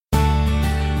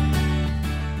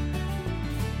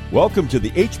Welcome to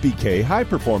the HBK High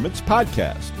Performance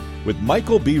Podcast with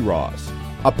Michael B. Ross,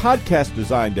 a podcast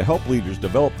designed to help leaders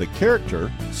develop the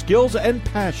character, skills, and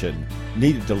passion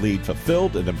needed to lead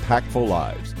fulfilled and impactful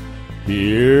lives.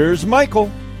 Here's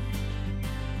Michael.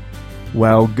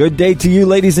 Well, good day to you,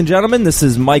 ladies and gentlemen. This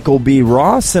is Michael B.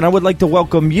 Ross, and I would like to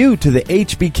welcome you to the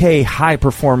HBK High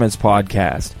Performance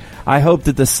Podcast. I hope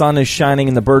that the sun is shining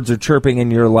and the birds are chirping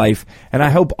in your life, and I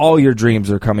hope all your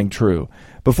dreams are coming true.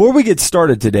 Before we get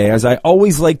started today, as I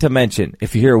always like to mention,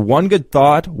 if you hear one good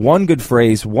thought, one good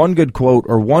phrase, one good quote,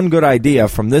 or one good idea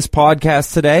from this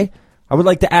podcast today, I would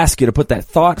like to ask you to put that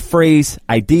thought, phrase,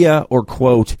 idea, or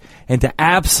quote into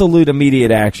absolute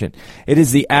immediate action. It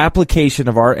is the application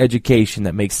of our education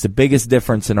that makes the biggest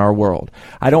difference in our world.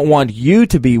 I don't want you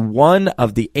to be one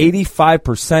of the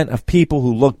 85% of people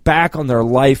who look back on their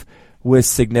life with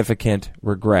significant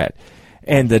regret.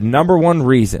 And the number one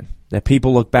reason that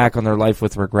people look back on their life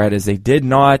with regret is they did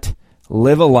not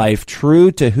live a life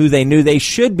true to who they knew they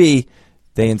should be.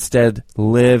 They instead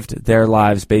lived their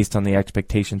lives based on the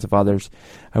expectations of others.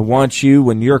 I want you,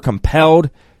 when you're compelled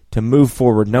to move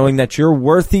forward, knowing that you're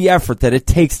worth the effort that it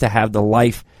takes to have the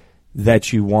life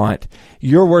that you want.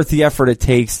 You're worth the effort it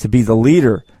takes to be the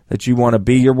leader that you want to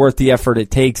be. You're worth the effort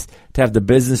it takes to have the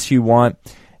business you want.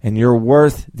 And you're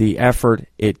worth the effort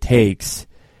it takes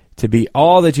to be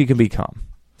all that you can become.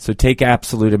 So take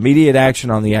absolute immediate action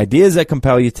on the ideas that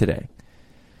compel you today.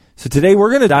 So today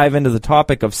we're going to dive into the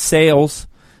topic of sales.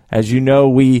 As you know,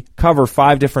 we cover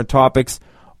 5 different topics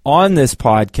on this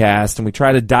podcast, and we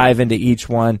try to dive into each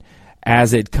one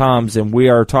as it comes. And we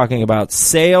are talking about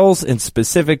sales and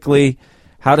specifically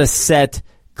how to set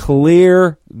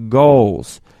clear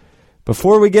goals.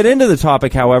 Before we get into the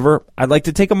topic, however, I'd like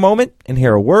to take a moment and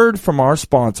hear a word from our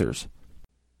sponsors.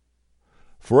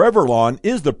 Forever Lawn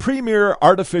is the premier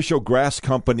artificial grass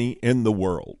company in the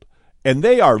world, and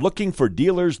they are looking for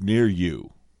dealers near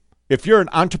you. If you're an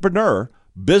entrepreneur,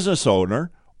 business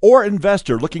owner, or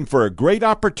investor looking for a great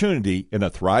opportunity in a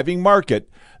thriving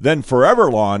market, then Forever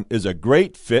Lawn is a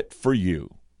great fit for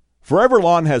you. Forever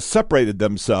Lawn has separated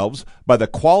themselves by the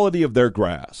quality of their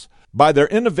grass, by their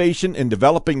innovation in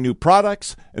developing new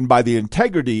products, and by the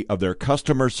integrity of their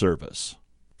customer service.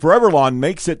 Forever Lawn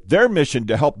makes it their mission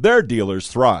to help their dealers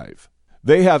thrive.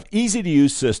 They have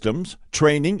easy-to-use systems,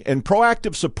 training, and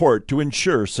proactive support to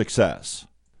ensure success.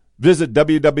 Visit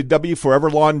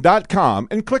www.foreverlawn.com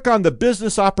and click on the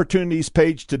Business Opportunities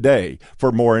page today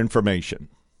for more information.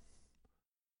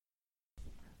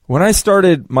 When I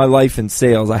started my life in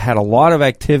sales, I had a lot of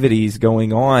activities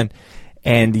going on,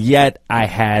 and yet I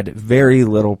had very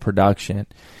little production.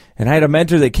 And I had a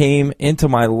mentor that came into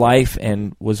my life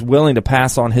and was willing to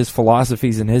pass on his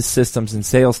philosophies and his systems in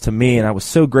sales to me, and I was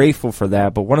so grateful for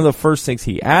that. But one of the first things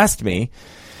he asked me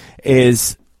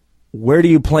is, where do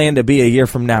you plan to be a year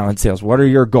from now in sales? What are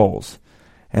your goals?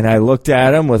 And I looked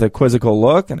at him with a quizzical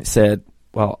look, and I said,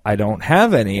 well, I don't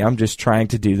have any. I'm just trying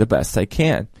to do the best I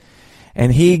can.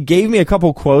 And he gave me a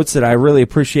couple quotes that I really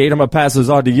appreciate. I'm going to pass those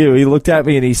on to you. He looked at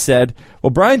me and he said, well,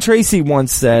 Brian Tracy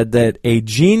once said that a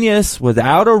genius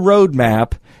without a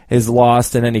roadmap is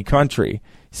lost in any country.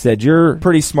 He said, you're a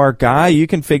pretty smart guy. You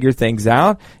can figure things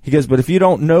out. He goes, but if you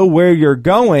don't know where you're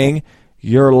going,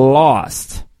 you're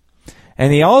lost.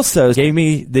 And he also gave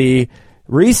me the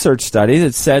research study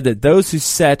that said that those who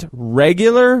set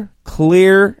regular,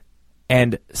 clear,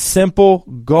 and simple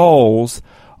goals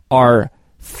are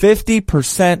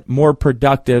 50% more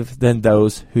productive than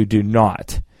those who do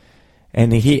not.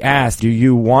 And he asked, do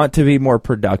you want to be more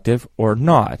productive or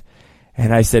not?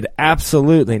 And I said,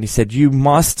 absolutely. And he said, you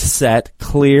must set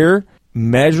clear,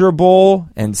 measurable,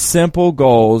 and simple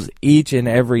goals each and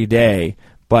every day.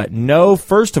 But know,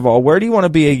 first of all, where do you want to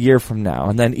be a year from now?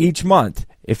 And then each month.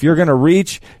 If you're going to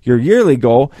reach your yearly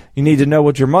goal, you need to know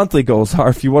what your monthly goals are.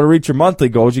 If you want to reach your monthly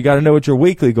goals, you got to know what your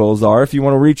weekly goals are. If you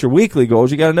want to reach your weekly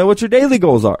goals, you got to know what your daily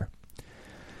goals are.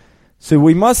 So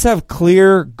we must have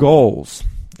clear goals.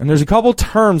 And there's a couple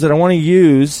terms that I want to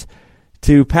use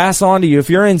to pass on to you. If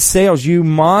you're in sales, you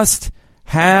must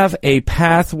have a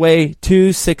pathway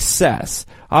to success.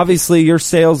 Obviously, your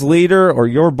sales leader or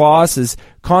your boss is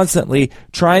constantly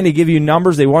trying to give you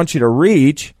numbers they want you to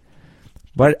reach.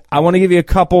 But I want to give you a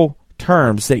couple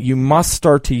terms that you must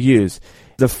start to use.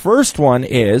 The first one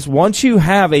is, once you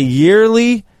have a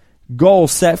yearly goal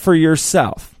set for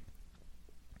yourself,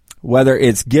 whether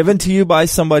it's given to you by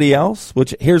somebody else,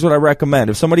 which here's what I recommend.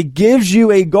 If somebody gives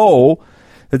you a goal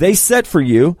that they set for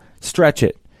you, stretch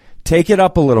it. Take it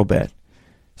up a little bit.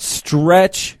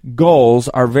 Stretch goals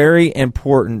are very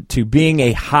important to being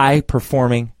a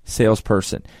high-performing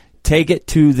salesperson. Take it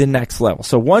to the next level.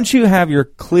 So once you have your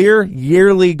clear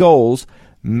yearly goals,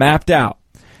 mapped out.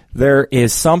 There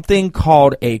is something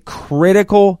called a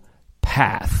critical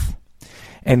path.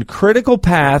 And critical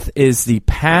path is the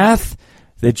path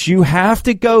that you have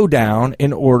to go down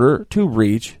in order to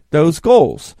reach those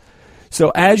goals.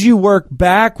 So as you work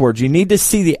backwards, you need to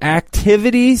see the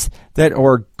activities that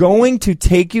are going to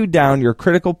take you down your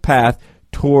critical path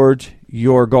towards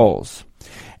your goals.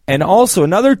 And also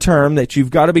another term that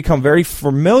you've got to become very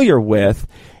familiar with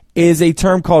is a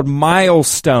term called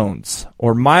milestones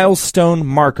or milestone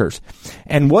markers.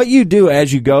 And what you do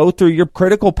as you go through your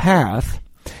critical path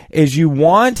is you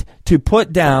want to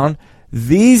put down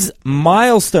these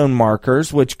milestone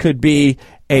markers, which could be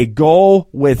a goal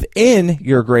within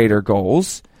your greater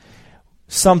goals,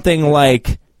 something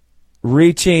like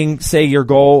reaching, say your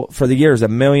goal for the year is $1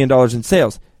 million in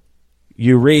sales.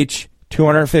 You reach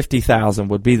 250,000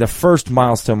 would be the first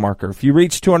milestone marker. If you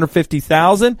reach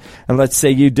 250,000, and let's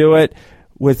say you do it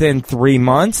within 3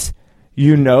 months,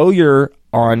 you know you're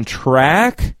on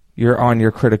track, you're on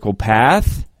your critical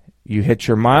path, you hit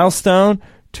your milestone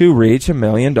to reach $1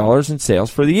 million in sales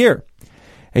for the year.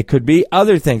 It could be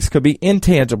other things, could be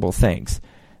intangible things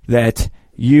that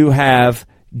you have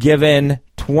given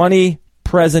 20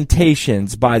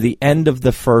 presentations by the end of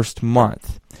the first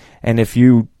month. And if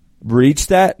you reach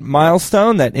that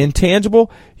milestone, that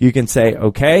intangible, you can say,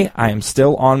 okay, I am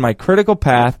still on my critical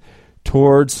path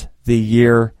towards the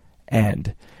year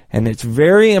end. And it's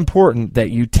very important that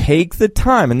you take the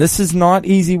time, and this is not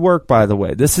easy work, by the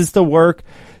way. This is the work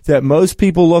that most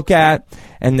people look at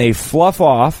and they fluff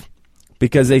off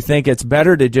because they think it's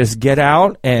better to just get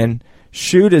out and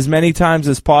shoot as many times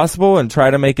as possible and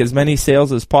try to make as many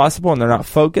sales as possible, and they're not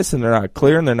focused and they're not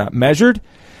clear and they're not measured.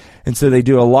 And so they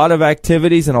do a lot of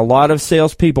activities, and a lot of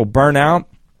salespeople burn out.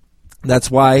 That's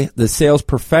why the sales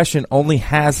profession only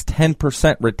has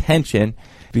 10% retention,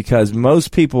 because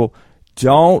most people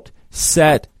don't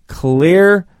set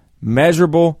clear,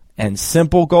 measurable, and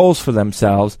simple goals for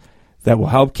themselves that will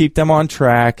help keep them on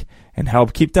track and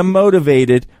help keep them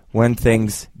motivated when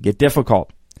things get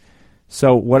difficult.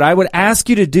 So what I would ask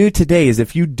you to do today is,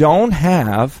 if you don't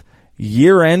have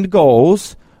year-end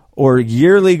goals or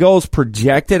yearly goals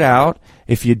projected out,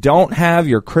 if you don't have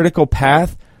your critical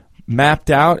path mapped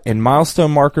out and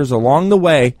milestone markers along the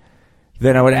way,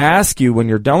 then I would ask you, when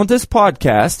you're done with this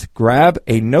podcast, grab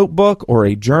a notebook or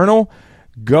a journal,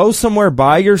 go somewhere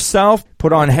by yourself,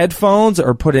 put on headphones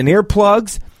or put in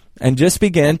earplugs, and just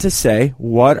begin to say,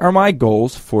 what are my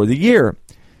goals for the year?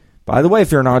 By the way,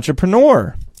 if you're an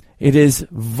entrepreneur, it is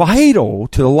vital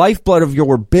to the lifeblood of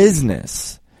your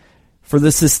business, for the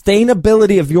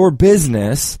sustainability of your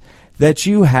business, that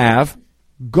you have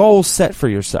goals set for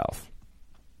yourself.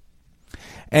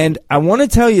 And I want to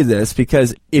tell you this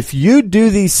because if you do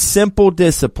these simple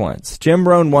disciplines, Jim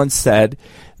Rohn once said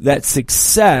that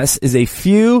success is a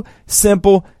few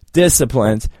simple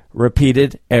disciplines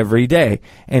repeated every day.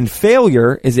 And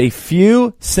failure is a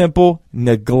few simple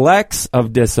neglects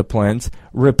of disciplines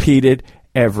repeated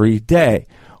every day.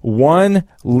 One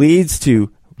leads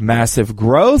to massive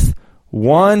growth.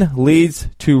 One leads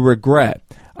to regret.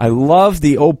 I love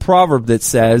the old proverb that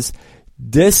says,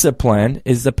 discipline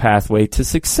is the pathway to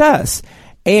success.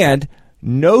 And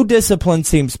no discipline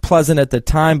seems pleasant at the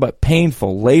time, but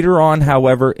painful. Later on,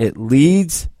 however, it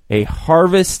leads a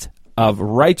harvest of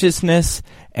righteousness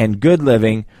and good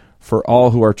living for all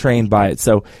who are trained by it.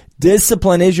 So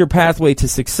discipline is your pathway to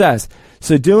success.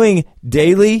 So doing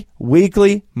daily,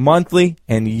 weekly, monthly,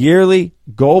 and yearly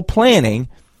goal planning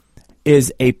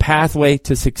is a pathway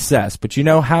to success. But you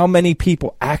know how many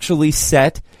people actually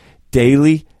set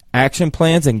daily action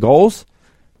plans and goals?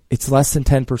 It's less than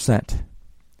 10%.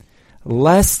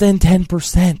 Less than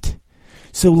 10%.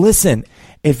 So listen,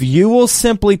 if you will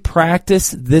simply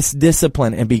practice this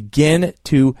discipline and begin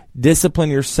to discipline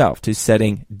yourself to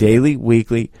setting daily,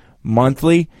 weekly,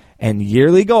 monthly, and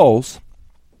yearly goals,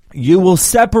 you will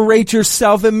separate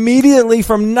yourself immediately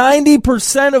from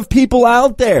 90% of people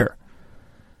out there.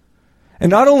 And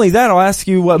not only that, I'll ask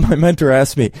you what my mentor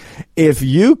asked me. If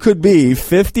you could be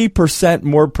 50%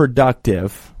 more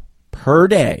productive per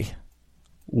day,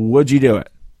 would you do it?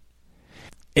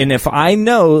 And if I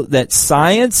know that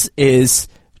science is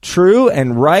true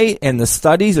and right, and the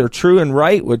studies are true and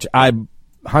right, which I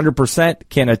 100%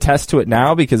 can attest to it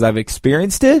now because I've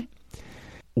experienced it,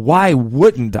 why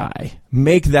wouldn't I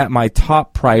make that my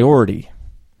top priority?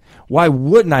 Why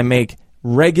wouldn't I make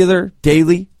regular,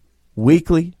 daily,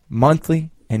 weekly,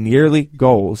 monthly, and yearly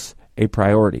goals a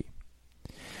priority?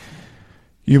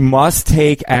 You must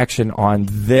take action on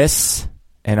this.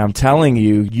 And I'm telling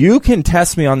you, you can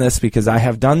test me on this because I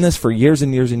have done this for years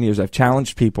and years and years. I've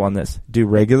challenged people on this. Do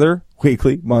regular,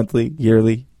 weekly, monthly,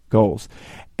 yearly goals.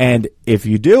 And if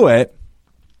you do it,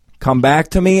 come back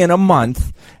to me in a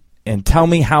month and tell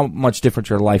me how much different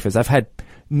your life is. I've had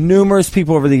numerous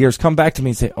people over the years come back to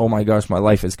me and say, oh my gosh, my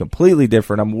life is completely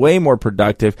different. I'm way more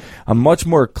productive. I'm much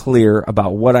more clear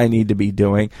about what I need to be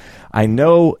doing. I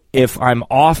know if I'm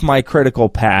off my critical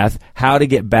path, how to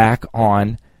get back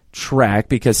on track,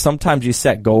 because sometimes you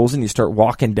set goals and you start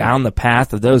walking down the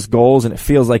path of those goals and it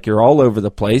feels like you're all over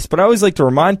the place. But I always like to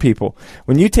remind people,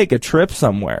 when you take a trip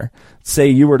somewhere, say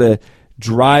you were to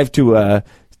drive to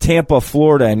Tampa,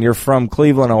 Florida, and you're from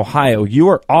Cleveland, Ohio, you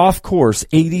are off course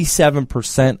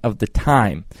 87% of the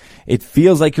time. It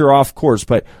feels like you're off course,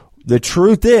 but the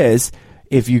truth is,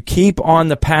 if you keep on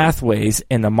the pathways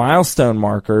and the milestone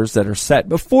markers that are set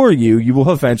before you, you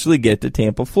will eventually get to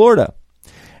Tampa, Florida.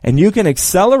 And you can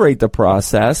accelerate the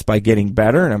process by getting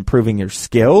better and improving your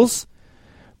skills,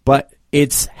 but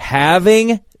it's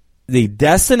having the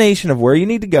destination of where you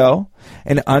need to go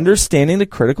and understanding the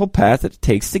critical path that it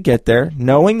takes to get there,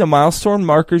 knowing the milestone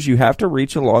markers you have to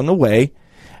reach along the way.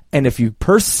 And if you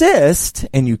persist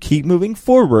and you keep moving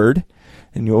forward,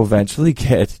 then you'll eventually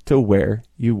get to where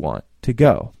you want to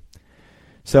go.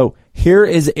 So here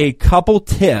is a couple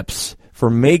tips for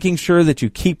making sure that you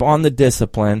keep on the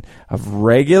discipline of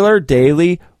regular,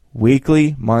 daily,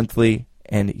 weekly, monthly,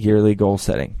 and yearly goal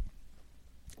setting.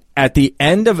 At the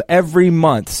end of every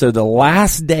month, so the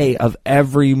last day of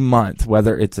every month,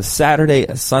 whether it's a Saturday,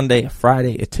 a Sunday, a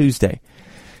Friday, a Tuesday,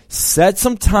 set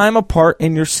some time apart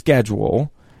in your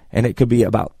schedule, and it could be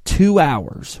about 2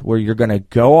 hours where you're going to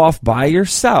go off by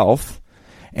yourself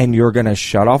and you're going to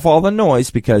shut off all the noise,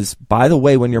 because, by the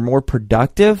way, when you're more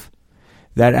productive,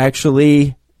 that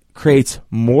actually creates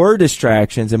more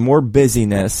distractions and more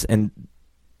busyness. And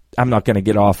I'm not going to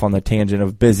get off on the tangent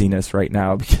of busyness right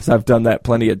now, because I've done that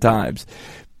plenty of times.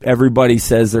 Everybody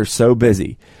says they're so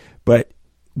busy, but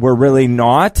we're really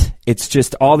not. It's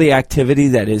just all the activity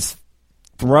that is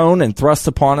thrown and thrust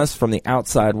upon us from the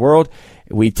outside world.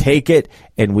 We take it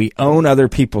and we own other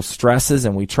people's stresses,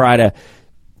 and we try to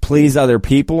please other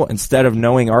people instead of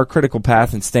knowing our critical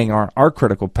path and staying on our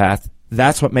critical path.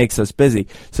 That's what makes us busy.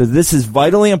 So this is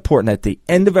vitally important. At the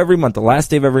end of every month, the last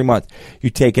day of every month, you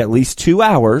take at least 2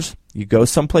 hours. You go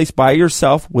someplace by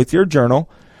yourself with your journal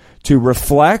to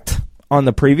reflect on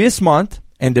the previous month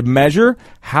and to measure,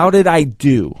 how did I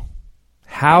do?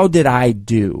 How did I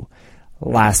do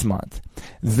last month?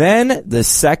 Then the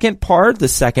second part, the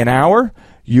second hour,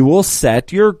 you will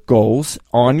set your goals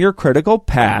on your critical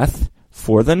path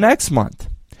for the next month.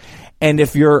 And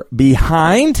if you're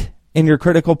behind in your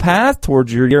critical path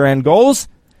towards your year-end goals,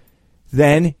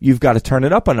 then you've got to turn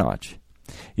it up a notch.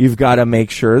 You've got to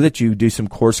make sure that you do some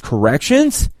course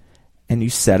corrections and you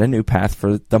set a new path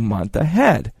for the month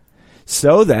ahead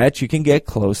so that you can get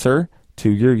closer to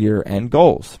your year-end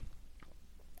goals.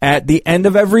 At the end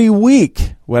of every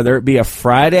week, whether it be a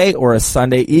Friday or a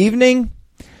Sunday evening,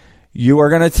 you are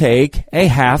going to take a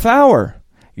half hour.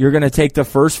 You're going to take the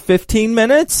first 15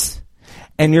 minutes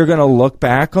and you're going to look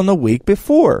back on the week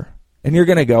before. And you're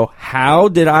going to go, how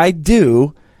did I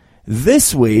do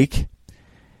this week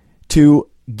to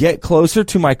get closer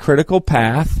to my critical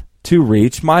path to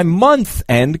reach my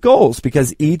month-end goals?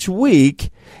 Because each week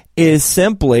is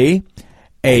simply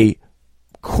a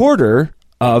quarter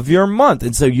of your month.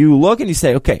 And so you look and you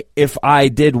say, okay, if I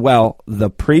did well the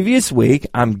previous week,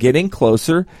 I'm getting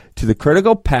closer to the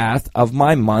critical path of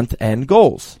my month-end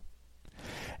goals.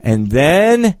 And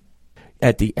then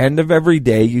at the end of every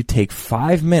day, you take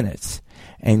 5 minutes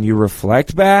and you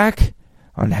reflect back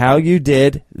on how you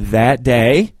did that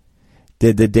day.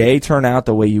 Did the day turn out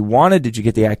the way you wanted? Did you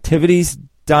get the activities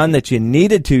done that you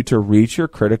needed to reach your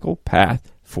critical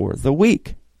path for the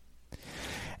week?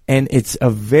 And it's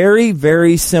a very,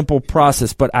 very simple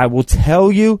process, but I will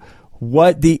tell you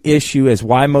what the issue is,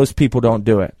 why most people don't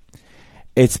do it.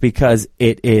 It's because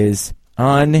it is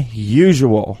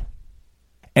unusual.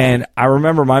 And I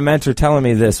remember my mentor telling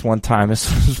me this one time. This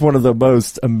was one of the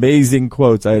most amazing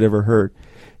quotes I had ever heard.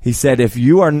 He said, if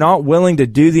you are not willing to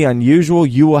do the unusual,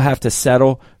 you will have to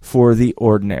settle for the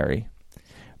ordinary.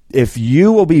 If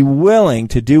you will be willing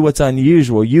to do what's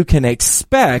unusual, you can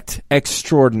expect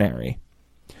extraordinary.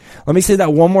 Let me say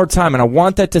that one more time, and I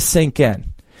want that to sink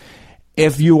in.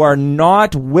 If you are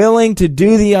not willing to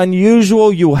do the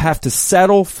unusual, you will have to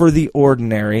settle for the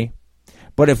ordinary.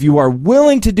 But if you are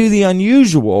willing to do the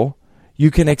unusual, you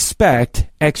can expect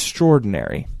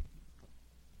extraordinary.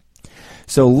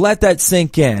 So let that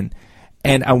sink in.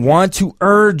 And I want to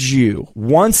urge you,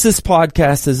 once this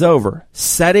podcast is over,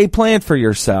 set a plan for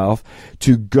yourself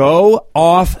to go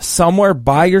off somewhere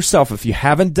by yourself. If you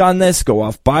haven't done this, go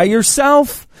off by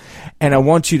yourself. And I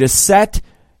want you to set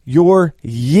your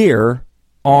year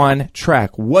on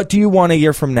track. What do you want a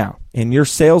year from now? In your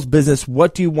sales business,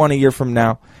 what do you want a year from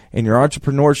now? In your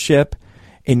entrepreneurship,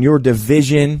 in your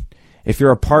division, if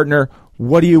you're a partner,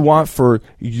 what do you want for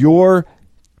your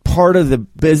part of the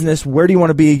business? Where do you want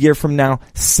to be a year from now?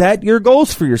 Set your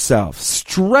goals for yourself.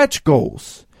 Stretch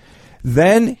goals.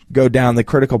 Then go down the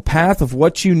critical path of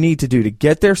what you need to do to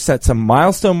get there. Set some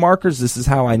milestone markers. This is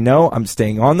how I know I'm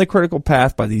staying on the critical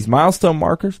path, by these milestone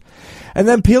markers. And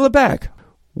then peel it back.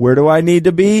 Where do I need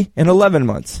to be in 11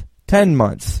 months, 10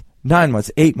 months, 9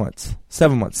 months, 8 months,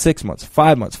 7 months, 6 months,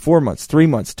 5 months, 4 months, 3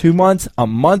 months, 2 months, a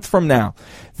month from now?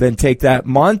 Then take that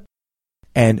month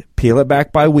and peel it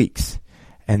back by weeks.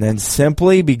 And then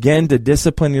simply begin to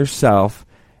discipline yourself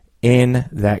in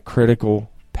that critical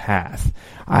path.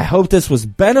 I hope this was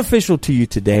beneficial to you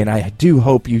today, and I do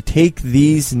hope you take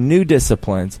these new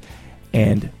disciplines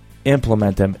and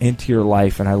implement them into your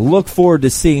life. And I look forward to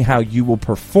seeing how you will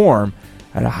perform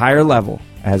at a higher level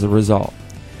as a result.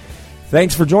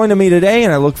 Thanks for joining me today,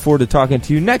 and I look forward to talking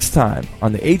to you next time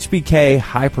on the HBK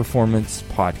High Performance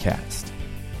Podcast.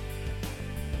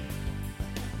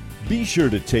 Be sure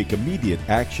to take immediate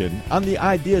action on the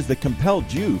ideas that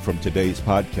compelled you from today's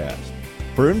podcast.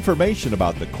 For information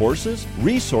about the courses,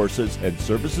 resources, and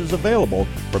services available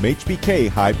from HBK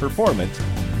High Performance,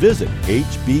 visit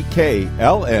hbkln.com.